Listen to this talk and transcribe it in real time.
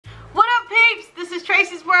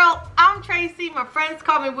Tracy's World. I'm Tracy. My friends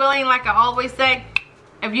call me Willie, like I always say.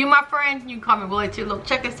 If you my friend, you can call me Willie too. Look,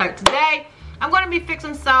 check this out. Today, I'm going to be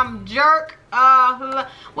fixing some jerk, well,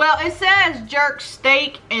 it says jerk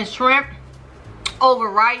steak and shrimp over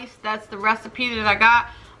rice. That's the recipe that I got.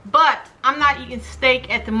 But I'm not eating steak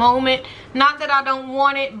at the moment. Not that I don't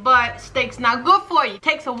want it, but steak's not good for you. It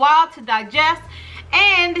takes a while to digest,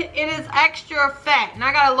 and it is extra fat, and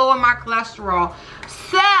I gotta lower my cholesterol.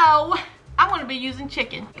 So I'm gonna be using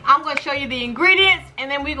chicken. I'm gonna show you the ingredients, and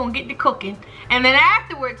then we're gonna get to cooking. And then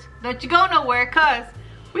afterwards, don't you go nowhere, cause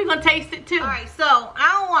we're gonna taste it too. Alright, so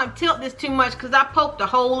I don't want to tilt this too much because I poked a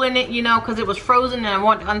hole in it, you know, because it was frozen and I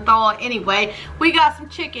want to unthaw it anyway. We got some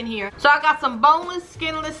chicken here. So I got some boneless,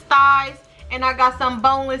 skinless thighs, and I got some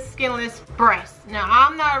boneless, skinless breasts. Now,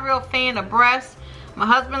 I'm not a real fan of breasts. My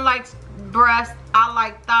husband likes breasts. I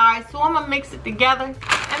like thighs. So I'm gonna mix it together.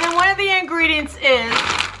 And then one of the ingredients is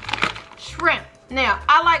shrimp. Now,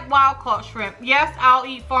 I like wild caught shrimp. Yes, I'll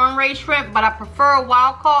eat farm raised shrimp, but I prefer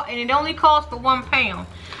wild caught, and it only costs for 1 pound.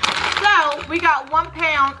 So, we got 1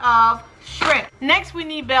 pound of shrimp. Next, we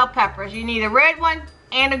need bell peppers. You need a red one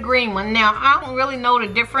and a green one. Now, I don't really know the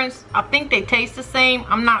difference. I think they taste the same.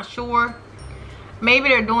 I'm not sure. Maybe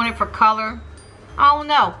they're doing it for color. I don't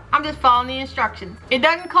know. I'm just following the instructions. It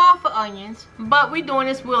doesn't call for onions, but we're doing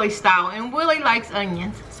this Willie style, and Willie likes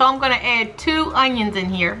onions. So I'm going to add 2 onions in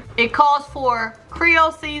here. It calls for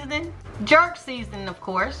Creole Seasoning, Jerk Seasoning, of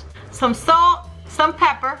course, some salt, some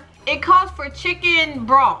pepper. It calls for chicken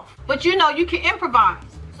broth, but you know, you can improvise.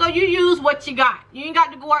 So you use what you got. You ain't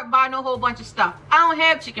got to go out and buy no whole bunch of stuff. I don't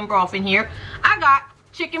have chicken broth in here. I got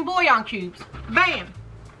chicken bouillon cubes. Bam.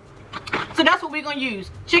 So that's what we're going to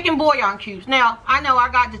use. Chicken bouillon cubes. Now, I know I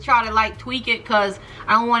got to try to like tweak it because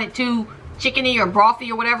I don't want it too chickeny or brothy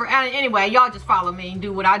or whatever. And anyway, y'all just follow me and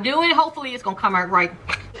do what I do, and hopefully it's going to come out right.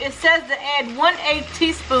 It says to add 1/8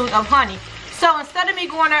 teaspoon of honey. So instead of me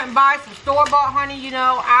going out and buying some store-bought honey, you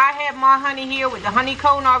know, I have my honey here with the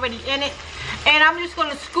honeycomb already in it. And I'm just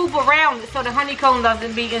going to scoop around it so the honeycomb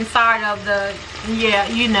doesn't be inside of the, yeah,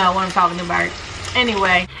 you know what I'm talking about.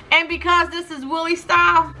 Anyway, and because this is Willie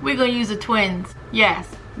style, we're going to use the twins. Yes,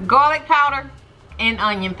 garlic powder and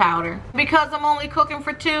onion powder. Because I'm only cooking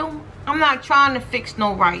for 2, I'm not trying to fix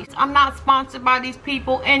no rice. I'm not sponsored by these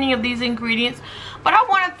people, any of these ingredients. But I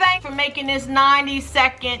want to thank for making this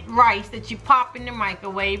 90-second rice that you pop in the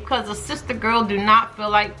microwave, because a sister girl do not feel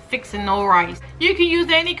like fixing no rice. You can use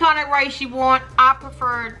any kind of rice you want. I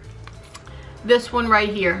preferred this one right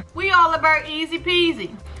here. We all about easy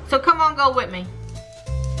peasy. So come on, go with me.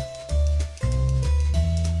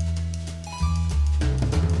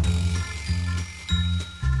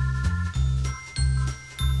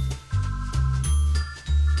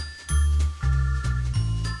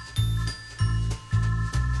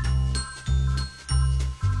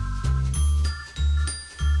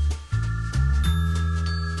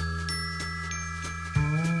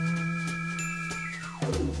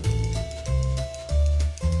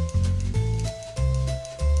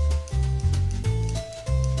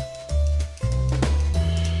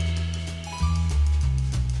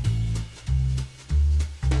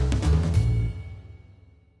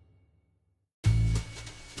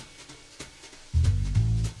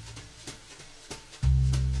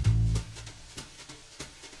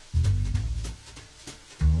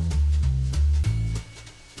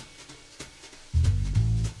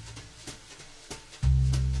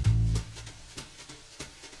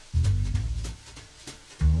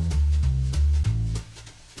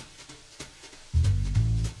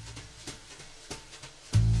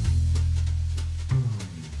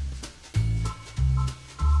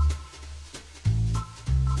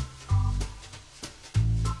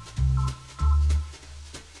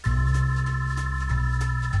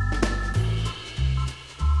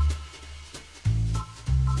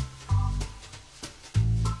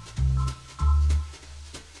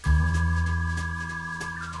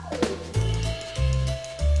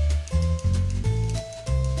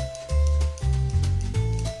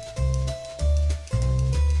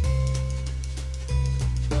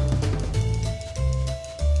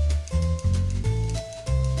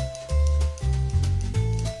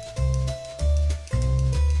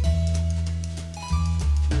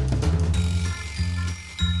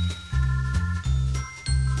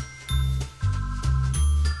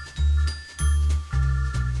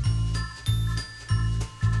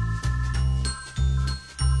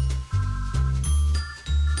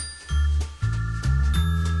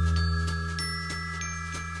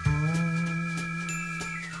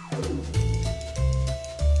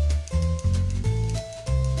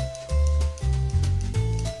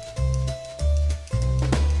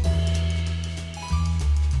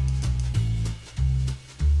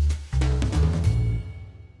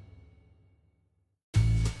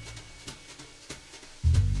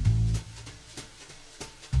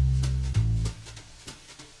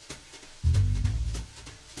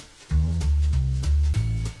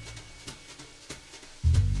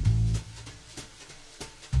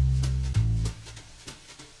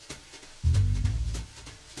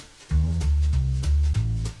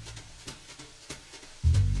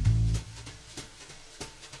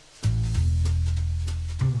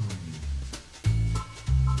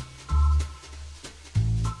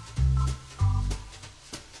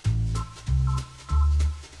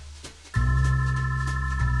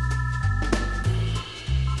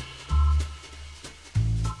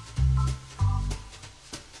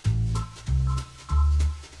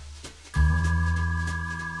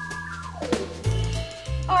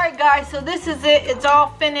 Alright, so this is it. It's all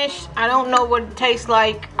finished. I don't know what it tastes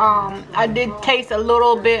like. I did taste a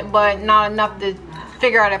little bit, but not enough to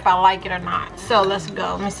figure out if I like it or not. So let's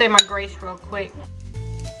go. Let me say my grace real quick.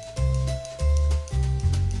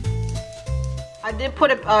 I did put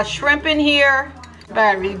a shrimp in here.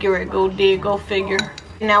 Batteries get ready to go dig, go figure.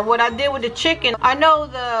 Now what I did with the chicken, I know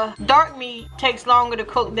the dark meat takes longer to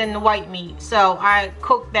cook than the white meat, so I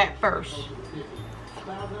cooked that first.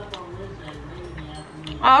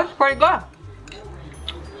 Oh, that's pretty good.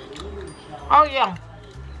 Oh yeah,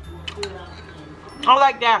 I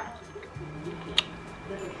like that.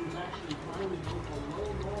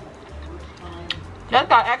 That's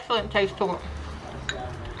got excellent taste to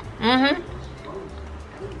it.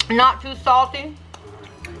 Not too salty.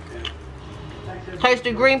 Taste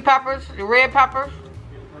the green peppers, the red peppers.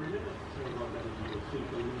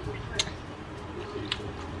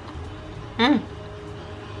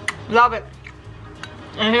 Love it.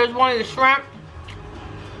 And here's one of the shrimp.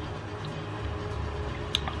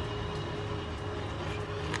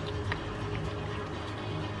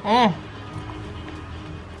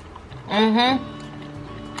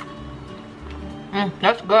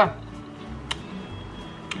 That's good.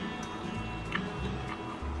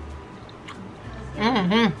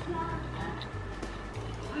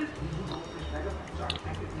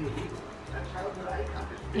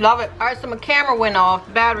 Love it. Alright, so my camera went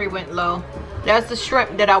off, battery went low. That's the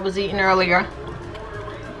shrimp that I was eating earlier.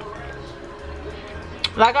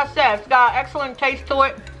 Like I said, it's got excellent taste to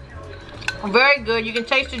it. Very good. You can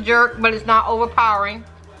taste the jerk, but it's not overpowering.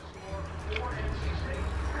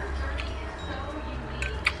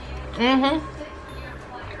 I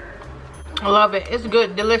love it. It's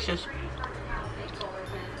good, delicious.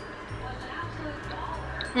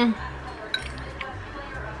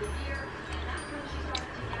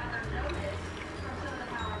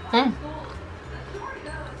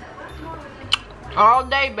 All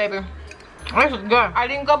day, baby. This is good. I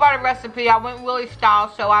didn't go by the recipe. I went Willie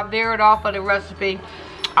style, so I veered off of the recipe.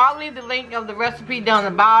 I'll leave the link of the recipe down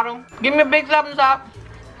the bottom. Give me a big thumbs up.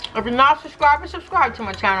 If you're not subscribed, subscribe to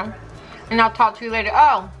my channel. And I'll talk to you later.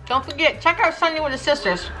 Oh, don't forget, check out Sunday with the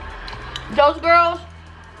Sisters. Those girls,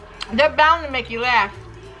 they're bound to make you laugh.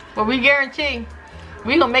 But we guarantee,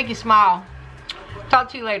 we're going to make you smile. Talk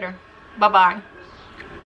to you later. Bye-bye.